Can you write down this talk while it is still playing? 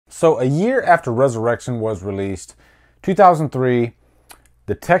So a year after Resurrection was released, 2003,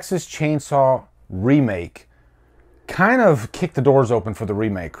 the Texas Chainsaw remake kind of kicked the doors open for the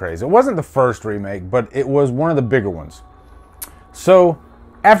remake craze. It wasn't the first remake, but it was one of the bigger ones. So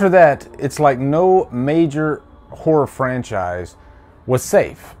after that, it's like no major horror franchise was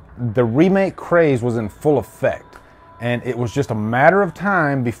safe. The remake craze was in full effect, and it was just a matter of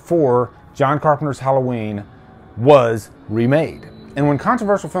time before John Carpenter's Halloween was remade. And when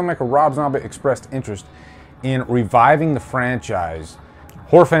controversial filmmaker Rob Zombie expressed interest in reviving the franchise,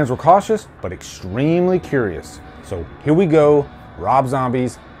 horror fans were cautious but extremely curious. So here we go, Rob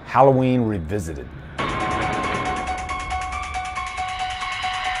Zombie's Halloween Revisited.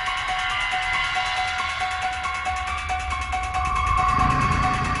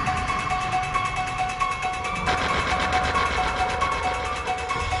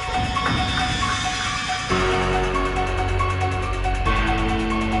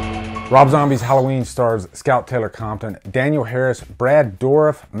 Rob Zombie's Halloween stars Scout Taylor Compton, Danielle Harris, Brad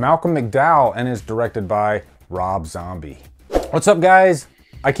Dourif, Malcolm McDowell, and is directed by Rob Zombie. What's up, guys?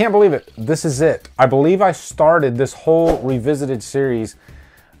 I can't believe it. This is it. I believe I started this whole Revisited series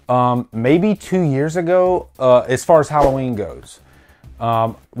maybe 2 years ago as far as Halloween goes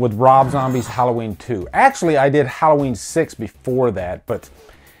with Rob Zombie's Halloween 2. Actually, I did Halloween 6 before that, but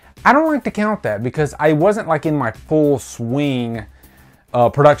I don't like to count that because I wasn't like in my full swing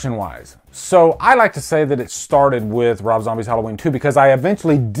production-wise. So I like to say that it started with Rob Zombie's Halloween 2 because I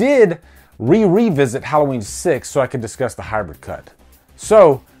eventually did revisit Halloween 6 so I could discuss the hybrid cut.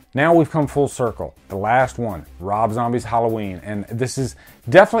 So now we've come full circle. The last one, Rob Zombie's Halloween. And this is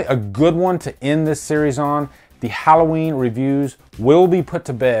definitely a good one to end this series on. The Halloween reviews will be put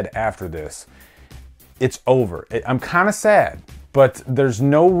to bed after this. It's over. I'm kind of sad, but there's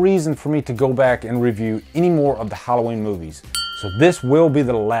no reason for me to go back and review any more of the Halloween movies. So this will be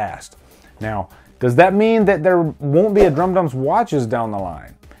the last. Now, does that mean that there won't be a Drumdums Watches down the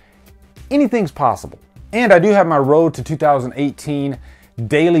line? Anything's possible. And I do have my Road to 2018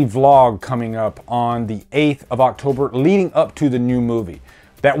 daily vlog coming up on the 8th of October leading up to the new movie.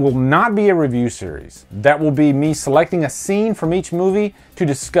 That will not be a review series. That will be me selecting a scene from each movie to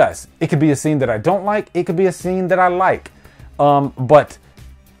discuss. It could be a scene that I don't like. It could be a scene that I like. But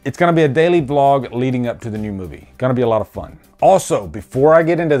it's going to be a daily vlog leading up to the new movie. Going to be a lot of fun. Also, before I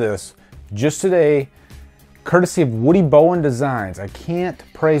get into this, just today, courtesy of Woody Bowen Designs, I can't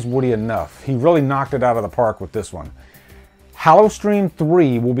praise Woody enough. He really knocked it out of the park with this one. Hallowstream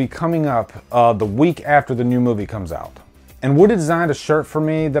 3 will be coming up the week after the new movie comes out. And Woody designed a shirt for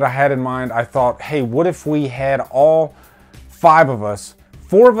me that I had in mind. I thought, hey, what if we had all 5 of us,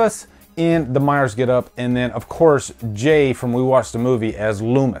 4 of us in the Myers getup, and then, of course, Jay from We Watched the Movie as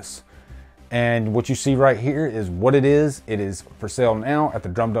Loomis. And what you see right here is what it is. It is for sale now at the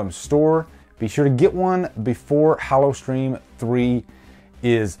Drumdums store. Be sure to get one before Hallowstream 3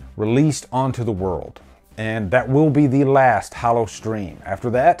 is released onto the world. And that will be the last Hallowstream. After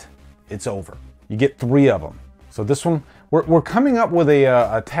that, it's over. You get 3 of them. So this one, we're coming up with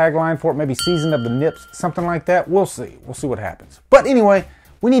a tagline for it, maybe Season of the Nips, something like that. We'll see. We'll see what happens. But anyway,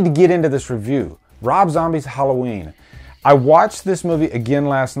 we need to get into this review. Rob Zombie's Halloween. I watched this movie again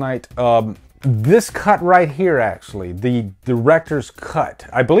last night. This cut right here, actually, the director's cut.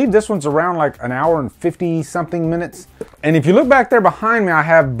 I believe this one's around like an hour and 50 something minutes. And if you look back there behind me, I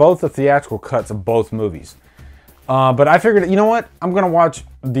have both the theatrical cuts of both movies. But I figured, you know what? I'm going to watch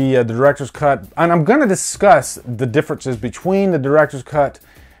the director's cut, and I'm going to discuss the differences between the director's cut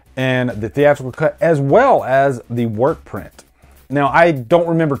and the theatrical cut, as well as the work print. Now, I don't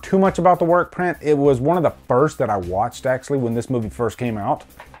remember too much about the work print. It was one of the first that I watched, actually, when this movie first came out.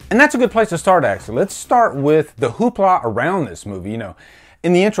 And that's a good place to start, actually. Let's start with the hoopla around this movie. You know,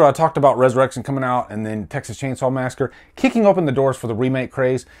 in the intro, I talked about Resurrection coming out and then Texas Chainsaw Massacre kicking open the doors for the remake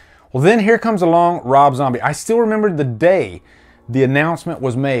craze. Well, then here comes along Rob Zombie. I still remember the day the announcement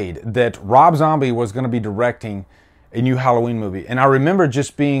was made that Rob Zombie was going to be directing a new Halloween movie. And I remember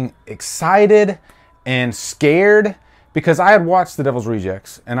just being excited and scared because I had watched The Devil's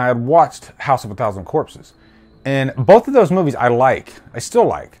Rejects and I had watched House of a Thousand Corpses. And both of those movies I still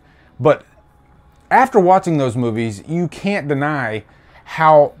like. But after watching those movies, you can't deny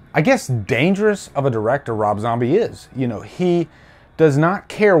how, I guess, dangerous of a director Rob Zombie is. You know, he does not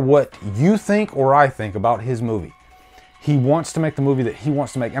care what you think or I think about his movie. He wants to make the movie that he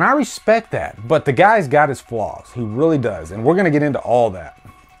wants to make. And I respect that. But the guy's got his flaws. He really does. And we're going to get into all that.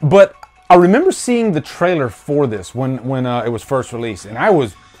 But I remember seeing the trailer for this when it was first released. And I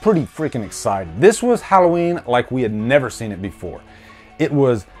was pretty freaking excited. This was Halloween like we had never seen it before. It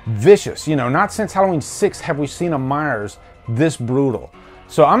was vicious. You know, not since Halloween 6 have we seen a Myers this brutal.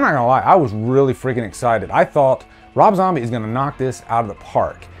 So I'm not gonna lie, I was really freaking excited. I thought Rob Zombie is gonna knock this out of the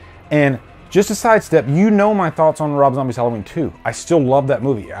park. And just a sidestep, you know my thoughts on Rob Zombie's Halloween 2. I still love that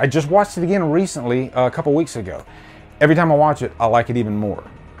movie. I just watched it again recently, a couple weeks ago. Every time I watch it, I like it even more.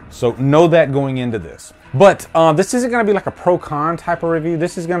 So know that going into this. But this isn't gonna be like a pro-con type of review.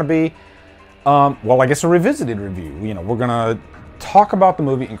 This is gonna be, well, I guess a revisited review. You know, we're gonna talk about the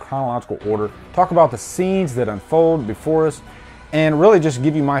movie in chronological order, talk about the scenes that unfold before us, and really just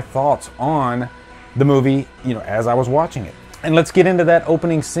give you my thoughts on the movie, you know, as I was watching it. And let's get into that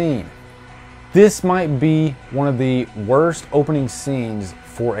opening scene. This might be one of the worst opening scenes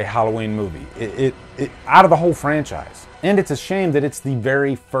for a Halloween movie. It out of the whole franchise. And it's a shame that it's the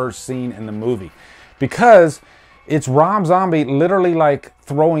very first scene in the movie, because it's Rob Zombie literally like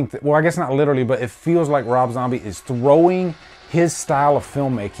throwing, well, I guess not literally, but it feels like Rob Zombie is throwing his style of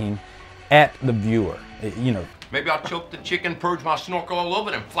filmmaking at the viewer. You know, maybe I'll choke the chicken, purge my snorkel all over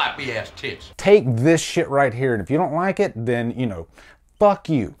them flappy ass tits. Take this shit right here, and if you don't like it, then, you know, fuck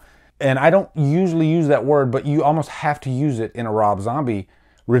you. And I don't usually use that word, but you almost have to use it in a Rob Zombie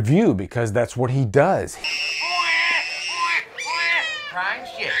review because that's what he does. Crying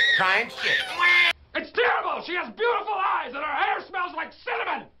shit, crying shit. It's terrible! She has beautiful eyes and her hair smells like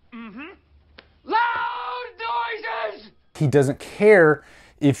cinnamon! Loud noises! He doesn't care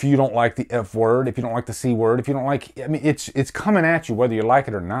if you don't like the F word, if you don't like the C word, if you don't like, I mean, it's coming at you whether you like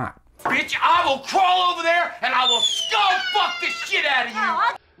it or not. Bitch, I will crawl over there and I will skull fuck the shit out of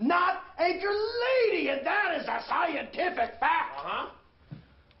you! Not a lady, and that is a scientific fact.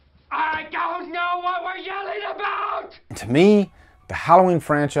 I don't know what we're yelling about! To me, the Halloween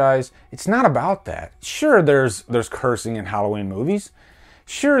franchise, it's not about that. Sure, there's cursing in Halloween movies.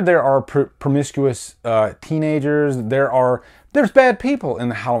 Sure, there are promiscuous teenagers. There's bad people in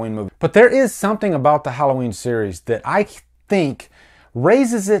the Halloween movie. But there is something about the Halloween series that I think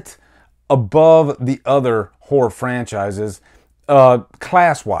raises it above the other horror franchises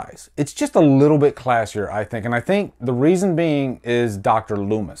class-wise. It's just a little bit classier, I think. And I think the reason being is Dr.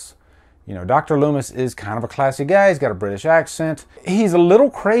 Loomis. You know, Dr. Loomis is kind of a classy guy. He's got a British accent. He's a little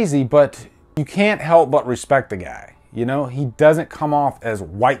crazy, but you can't help but respect the guy. You know, he doesn't come off as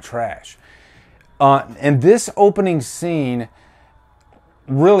white trash. And this opening scene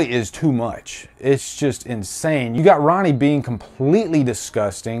really is too much. It's just insane. You got Ronnie being completely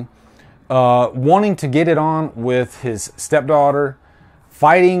disgusting, wanting to get it on with his stepdaughter,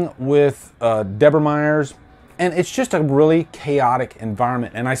 fighting with Deborah Myers, and it's just a really chaotic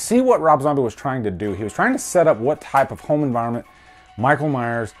environment. And I see what Rob Zombie was trying to do. He was trying to set up what type of home environment Michael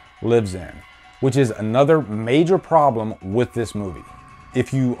Myers lives in, which is another major problem with this movie.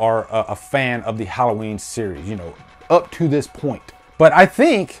 If you are a fan of the Halloween series, you know, up to this point. But I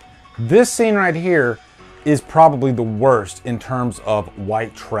think this scene right here is probably the worst in terms of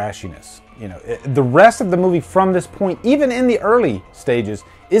white trashiness. You know, the rest of the movie from this point, even in the early stages,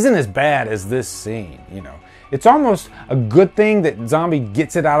 isn't as bad as this scene, you know. It's almost a good thing that Zombie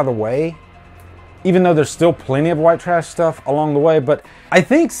gets it out of the way, even though there's still plenty of white trash stuff along the way. But I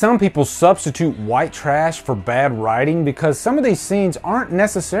think some people substitute white trash for bad writing because some of these scenes aren't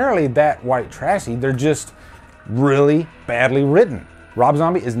necessarily that white trashy. They're just really badly written. Rob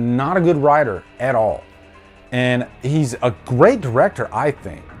Zombie is not a good writer at all. And he's a great director, I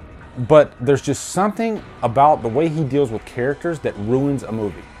think. But there's just something about the way he deals with characters that ruins a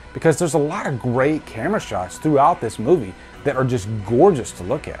movie. Because there's a lot of great camera shots throughout this movie that are just gorgeous to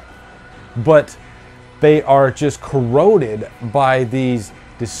look at. But they are just corroded by these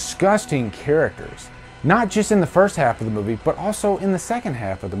disgusting characters. Not just in the first half of the movie, but also in the second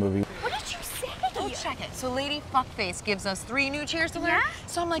half of the movie. What did you say? Don't check it. So Lady Fuckface gives us 3 new cheers to learn. Yeah?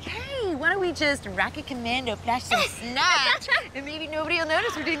 So I'm like, hey, why don't we just Rocket Commando flash some snatch? And maybe nobody will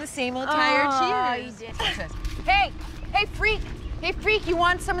notice we're doing the same old tired cheers. Hey, freak. Hey, freak, you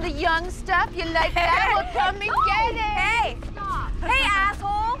want some of the young stuff? You like that? Well, come and get it. Hey, stop. Hey,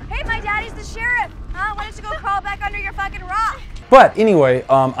 asshole. Hey, my daddy's the sheriff. Huh? Why don't you go crawl back under your fucking rock? But anyway,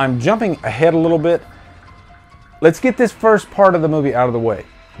 I'm jumping ahead a little bit. Let's get this first part of the movie out of the way.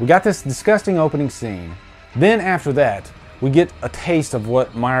 We got this disgusting opening scene. Then after that, we get a taste of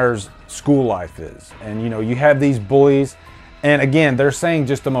what Myers' school life is. And you know, you have these bullies. And again, they're saying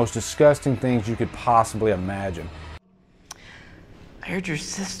just the most disgusting things you could possibly imagine. I heard your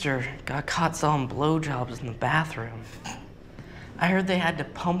sister got caught selling blowjobs in the bathroom. I heard they had to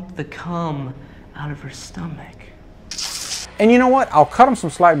pump the cum out of her stomach. And you know what? I'll cut them some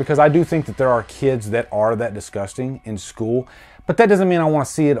slack because I do think that there are kids that are that disgusting in school. But that doesn't mean I want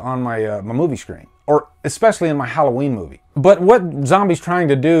to see it on my movie screen. Or especially in my Halloween movie. But what Zombie's trying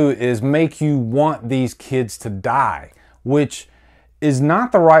to do is make you want these kids to die. Which is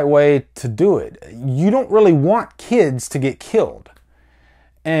not the right way to do it. You don't really want kids to get killed.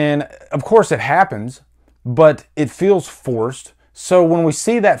 And of course it happens, but it feels forced. So when we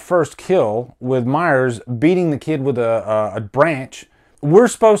see that first kill with Myers beating the kid with a branch, we're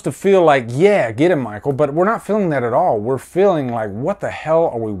supposed to feel like, yeah, get him, Michael, but we're not feeling that at all. We're feeling like, what the hell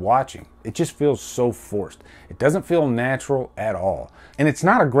are we watching? It just feels so forced. It doesn't feel natural at all. And it's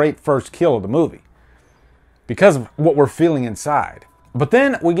not a great first kill of the movie because of what we're feeling inside. But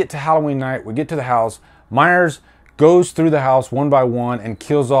then we get to Halloween night, we get to the house, Myers goes through the house one by one and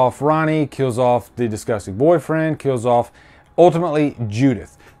kills off Ronnie, kills off the disgusting boyfriend, kills off, ultimately,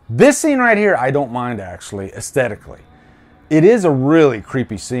 Judith. This scene right here, I don't mind actually, aesthetically. It is a really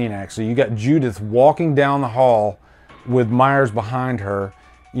creepy scene, actually. You got Judith walking down the hall with Myers behind her.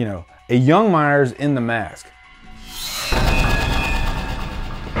 You know, a young Myers in the mask.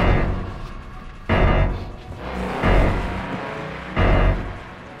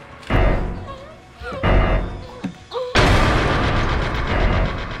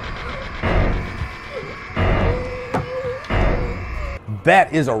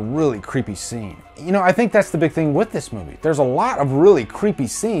 That is a really creepy scene. You know, I think that's the big thing with this movie. There's a lot of really creepy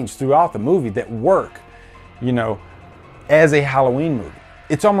scenes throughout the movie that work, you know, as a Halloween movie.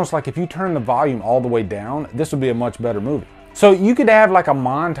 It's almost like if you turn the volume all the way down, this would be a much better movie. So you could have like a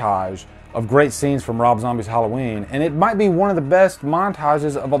montage of great scenes from Rob Zombie's Halloween, and it might be one of the best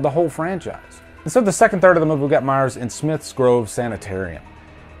montages of the whole franchise. And so the second third of the movie, we got Myers in Smith's Grove Sanitarium.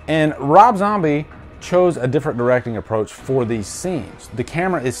 And Rob Zombie chose a different directing approach for these scenes. The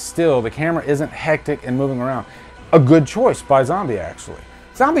camera is still, the camera isn't hectic and moving around. A good choice by Zombie, actually.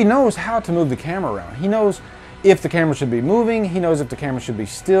 Zombie knows how to move the camera around. He knows if the camera should be moving, he knows if the camera should be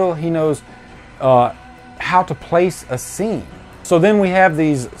still, he knows how to place a scene. So then we have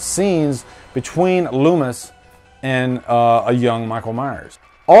these scenes between Loomis and a young Michael Myers.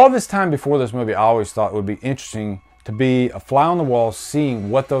 All this time before this movie, I always thought it would be interesting to be a fly on the wall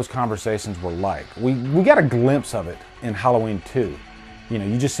seeing what those conversations were like. We got a glimpse of it in Halloween 2. You know,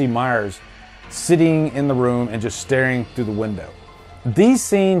 you just see Myers sitting in the room and just staring through the window. These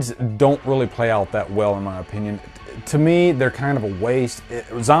scenes don't really play out that well in my opinion. To me, they're kind of a waste.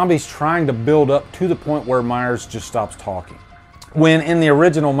 Zombie's trying to build up to the point where Myers just stops talking. When in the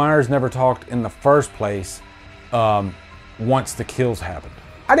original, Myers never talked in the first place once the kills happened.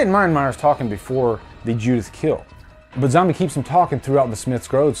 I didn't mind Myers talking before the Judith kill. But Zombie keeps him talking throughout the Smith's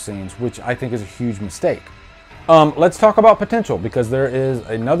Grove scenes, which I think is a huge mistake. Let's talk about potential, because there is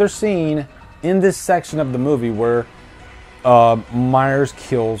another scene in this section of the movie where Myers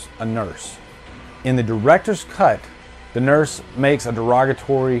kills a nurse. In the director's cut, the nurse makes a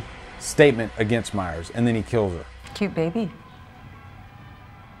derogatory statement against Myers, and then he kills her. Cute baby.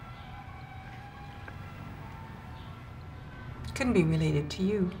 Couldn't be related to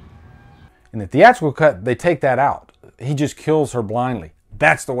you. In the theatrical cut, they take that out. He just kills her blindly.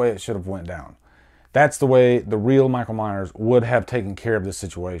 That's the way it should have went down. That's the way the real Michael Myers would have taken care of this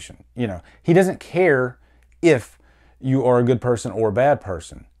situation. You know, he doesn't care if you are a good person or a bad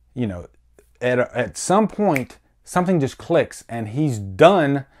person. You know, at some point, something just clicks and he's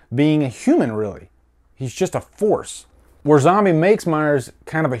done being a human, really. He's just a force. Where Zombie makes Myers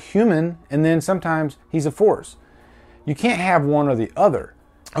kind of a human, and then sometimes he's a force. You can't have one or the other.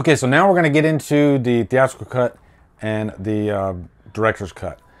 Okay, so now we're going to get into the theatrical cut and the director's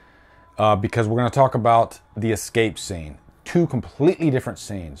cut. Because we're going to talk about the escape scene. Two completely different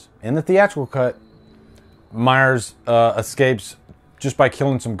scenes. In the theatrical cut, Myers escapes just by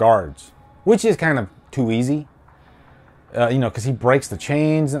killing some guards, which is kind of too easy. You know, because he breaks the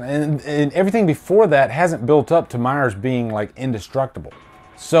chains, and everything before that hasn't built up to Myers being like indestructible.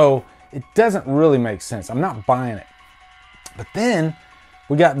 So it doesn't really make sense. I'm not buying it. But then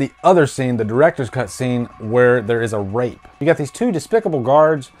we got the other scene, the director's cut scene, where there is a rape. You got these two despicable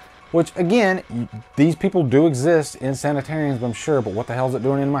guards, which again, these people do exist in sanitariums, I'm sure, but what the hell is it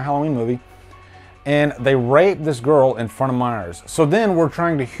doing in my Halloween movie? And they rape this girl in front of Myers. So then we're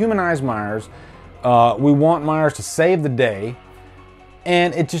trying to humanize Myers. We want Myers to save the day,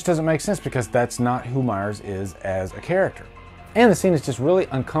 and it just doesn't make sense because that's not who Myers is as a character. And the scene is just really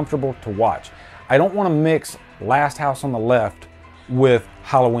uncomfortable to watch. I don't want to mix Last House on the Left with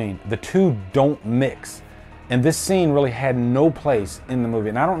Halloween. The two don't mix. And this scene really had no place in the movie.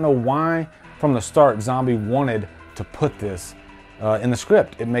 And I don't know why from the start Zombie wanted to put this in the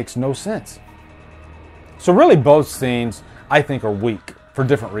script. It makes no sense. So really both scenes I think are weak for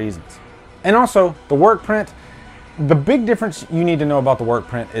different reasons. And also the work print, the big difference you need to know about the work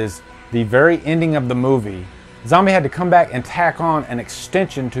print is the very ending of the movie. Zombie had to come back and tack on an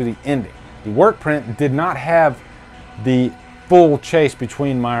extension to the ending. The work print did not have the full chase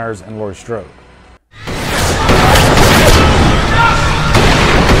between Myers and Laurie Strode.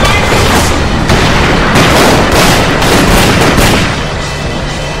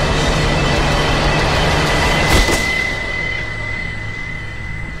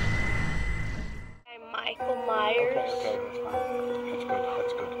 Michael Myers. Okay, that's fine.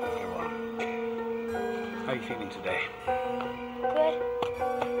 That's good. Okay, well, how are you feeling today? Good.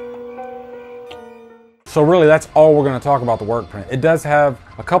 So really, that's all we're going to talk about the work print. It does have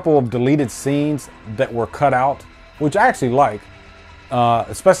a couple of deleted scenes that were cut out, which I actually like,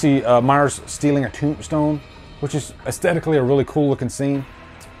 especially Myers stealing a tombstone, which is aesthetically a really cool looking scene.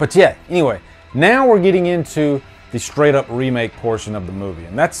 But yeah, anyway, now we're getting into the straight up remake portion of the movie.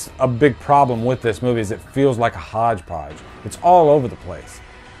 And that's a big problem with this movie, is it feels like a hodgepodge. It's all over the place.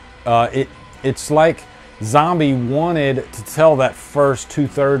 It's like Zombie wanted to tell that first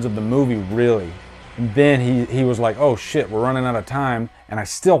 2/3 of the movie really. And then he was like, oh shit, we're running out of time and I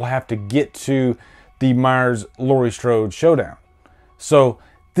still have to get to the Myers-Laurie Strode showdown. So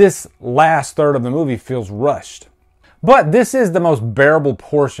this last third of the movie feels rushed. But this is the most bearable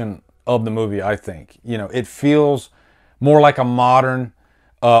portion of the movie, I think. You know, it feels more like a modern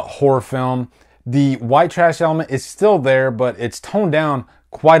horror film. The white trash element is still there, but it's toned down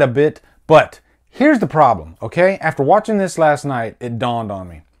quite a bit. But here's the problem, okay? After watching this last night, it dawned on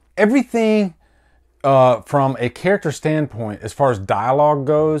me. Everything from a character standpoint, as far as dialogue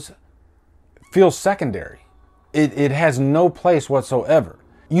goes, feels secondary. It has no place whatsoever.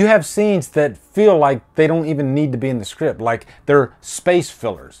 You have scenes that feel like they don't even need to be in the script, like they're space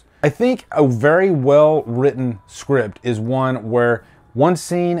fillers. I think a very well written script is one where one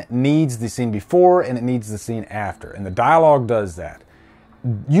scene needs the scene before and it needs the scene after, and the dialogue does that.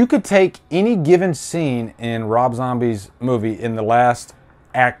 You could take any given scene in Rob Zombie's movie in the last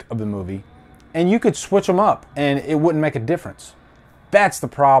act of the movie and you could switch them up and it wouldn't make a difference. That's the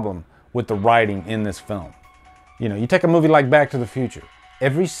problem with the writing in this film. You know, you take a movie like Back to the Future.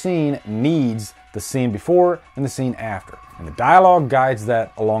 Every scene needs the scene before and the scene after. And the dialogue guides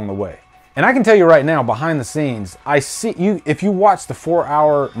that along the way. And I can tell you right now, behind the scenes, if you watch the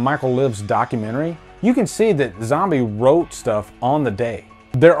 4-hour Michael Lives documentary, you can see that Zombie wrote stuff on the day.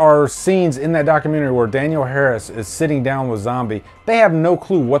 There are scenes in that documentary where Danielle Harris is sitting down with Zombie. They have no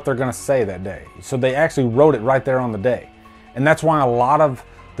clue what they're going to say that day. So they actually wrote it right there on the day. And that's why a lot of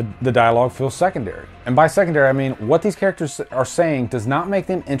the dialogue feels secondary. And by secondary, I mean what these characters are saying does not make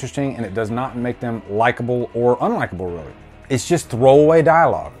them interesting, and it does not make them likable or unlikable, really. It's just throwaway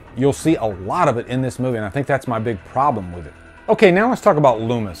dialogue. You'll see a lot of it in this movie, and I think that's my big problem with it. Okay, now let's talk about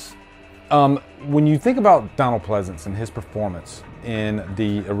Loomis. When you think about Donald Pleasence and his performance in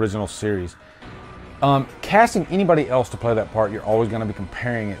the original series, casting anybody else to play that part, you're always going to be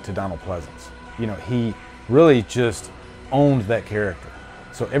comparing it to Donald Pleasence. You know, he really just owned that character.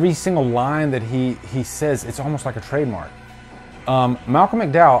 So every single line that he says, it's almost like a trademark. Malcolm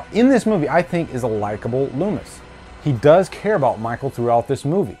McDowell in this movie, I think, is a likable Loomis. He does care about Michael throughout this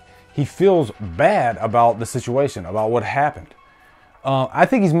movie. He feels bad about the situation, about what happened. I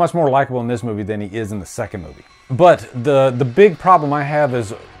think he's much more likable in this movie than he is in the second movie. But the big problem I have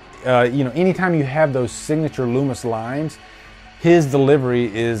is, you know, anytime you have those signature Loomis lines, his delivery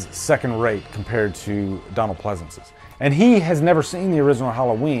is second rate compared to Donald Pleasence's. And he has never seen the original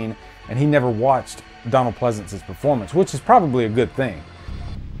Halloween, and he never watched Donald Pleasence's performance, which is probably a good thing.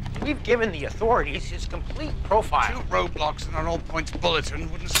 We've given the authorities his complete profile. 2 roadblocks and an all-points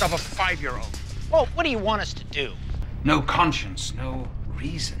bulletin wouldn't stop a 5-year-old. Well, what do you want us to do? No conscience, no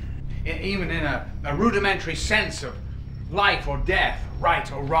reason. Even in a rudimentary sense of life or death,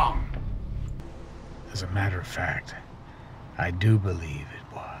 right or wrong. As a matter of fact, I do believe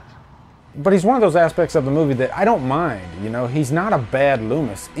it was. But he's one of those aspects of the movie that I don't mind. You know, he's not a bad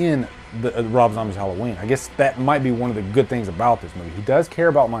Loomis in the Rob Zombie's Halloween. I guess that might be one of the good things about this movie. He does care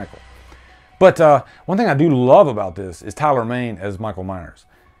about Michael. But one thing I do love about this is Tyler Mane as Michael Myers.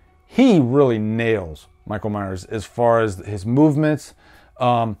 He really nails Michael Myers as far as his movements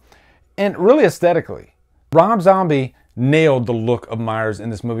and really aesthetically. Rob Zombie nailed the look of Myers in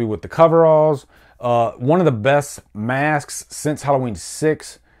this movie with the coveralls. One of the best masks since Halloween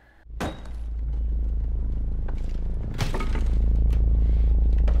 6.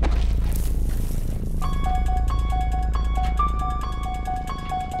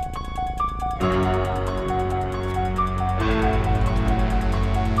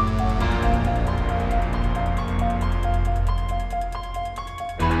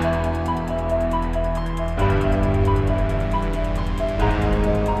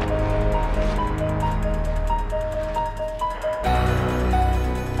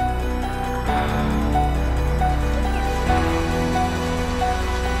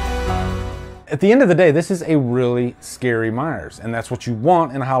 At the end of the day, this is a really scary Myers, and that's what you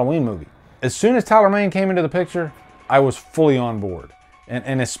want in a Halloween movie. As soon as Tyler Mane came into the picture, I was fully on board.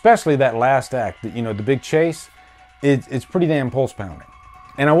 And especially that last act, you know, the big chase, it's pretty damn pulse pounding.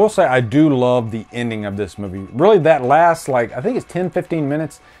 And I will say, I do love the ending of this movie. Really, that last, like, I think it's 10-15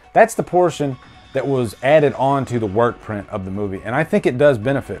 minutes, that's the portion that was added on to the work print of the movie. And I think it does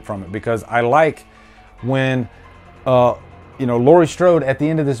benefit from it, because I like when, you know, Laurie Strode at the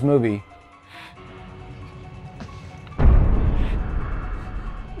end of this movie,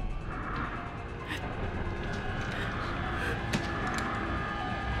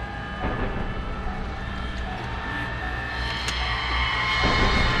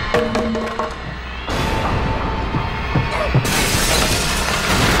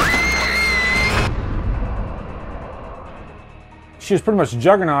 she was pretty much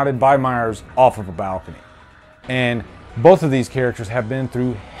juggernauted by Myers off of a balcony. And both of these characters have been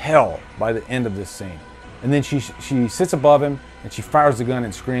through hell by the end of this scene. And then she sits above him and she fires the gun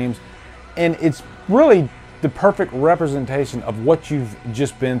and screams. And it's really the perfect representation of what you've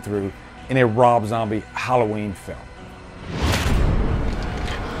just been through in a Rob Zombie Halloween film.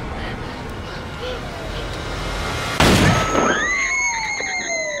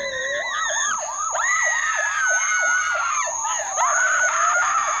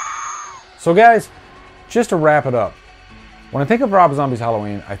 So guys, just to wrap it up, when I think of Rob Zombie's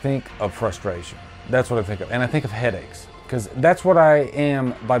Halloween, I think of frustration. That's what I think of. And I think of headaches, because that's what I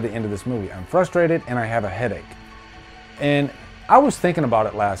am by the end of this movie. I'm frustrated and I have a headache. And I was thinking about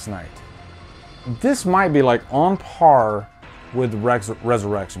it last night. This might be like on par with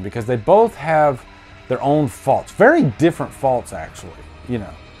Resurrection, because they both have their own faults. Very different faults, actually, you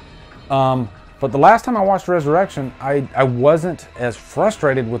know. But the last time I watched Resurrection, I wasn't as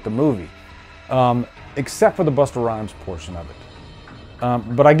frustrated with the movie. Except for the Busta Rhymes portion of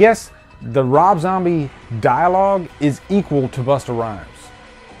it. But I guess the Rob Zombie dialogue is equal to Busta Rhymes.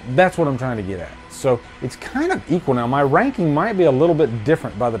 That's what I'm trying to get at. So it's kind of equal now. My ranking might be a little bit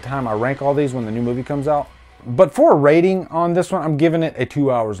different by the time I rank all these when the new movie comes out. But for a rating on this one, I'm giving it a 2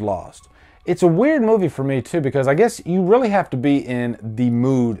 hours lost. It's a weird movie for me too, because I guess you really have to be in the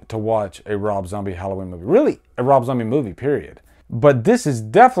mood to watch a Rob Zombie Halloween movie. Really, a Rob Zombie movie, period. But this is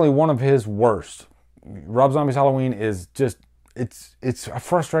definitely one of his worst. Rob Zombie's Halloween is just, it's a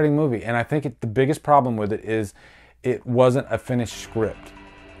frustrating movie. And I think the biggest problem with it is it wasn't a finished script.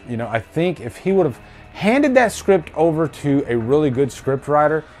 You know, I think if he would have handed that script over to a really good script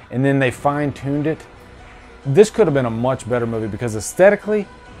writer and then they fine-tuned it, this could have been a much better movie, because aesthetically,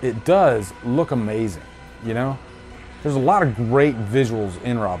 it does look amazing, you know? There's a lot of great visuals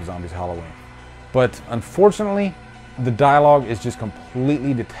in Rob Zombie's Halloween. But unfortunately, the dialogue is just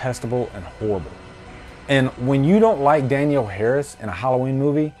completely detestable and horrible. And when you don't like Danielle Harris in a Halloween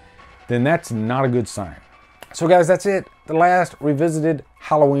movie, then that's not a good sign. So guys, that's it. The last revisited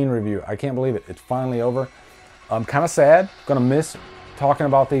Halloween review. I can't believe it. It's finally over. I'm kind of sad. Gonna miss talking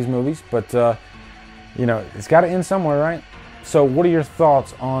about these movies, but you know, it's got to end somewhere, right? So what are your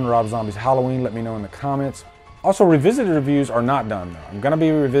thoughts on Rob Zombie's Halloween? Let me know in the comments. Also, revisited reviews are not done though. I'm gonna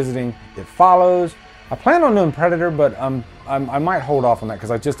be revisiting It Follows. I plan on doing Predator, but I might hold off on that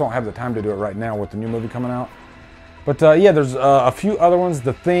because I just don't have the time to do it right now with the new movie coming out. But yeah, there's a few other ones.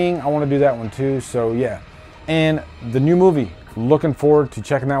 The Thing, I want to do that one too, so yeah. And the new movie, looking forward to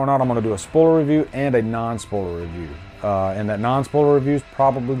checking that one out. I'm going to do a spoiler review and a non-spoiler review. And that non-spoiler review is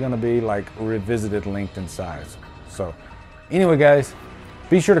probably going to be like revisited, length, and size. So anyway, guys,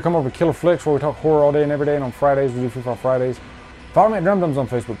 be sure to come over to Killer Flicks, where we talk horror all day and every day. And on Fridays, we do Free File Fridays. Follow me at Drumdums on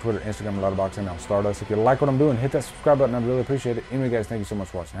Facebook, Twitter, Instagram, Letterboxd, and now Stardust. If you like what I'm doing, hit that subscribe button. I'd really appreciate it. Anyway, guys, thank you so much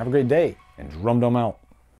for watching. Have a great day, and Drumdum out.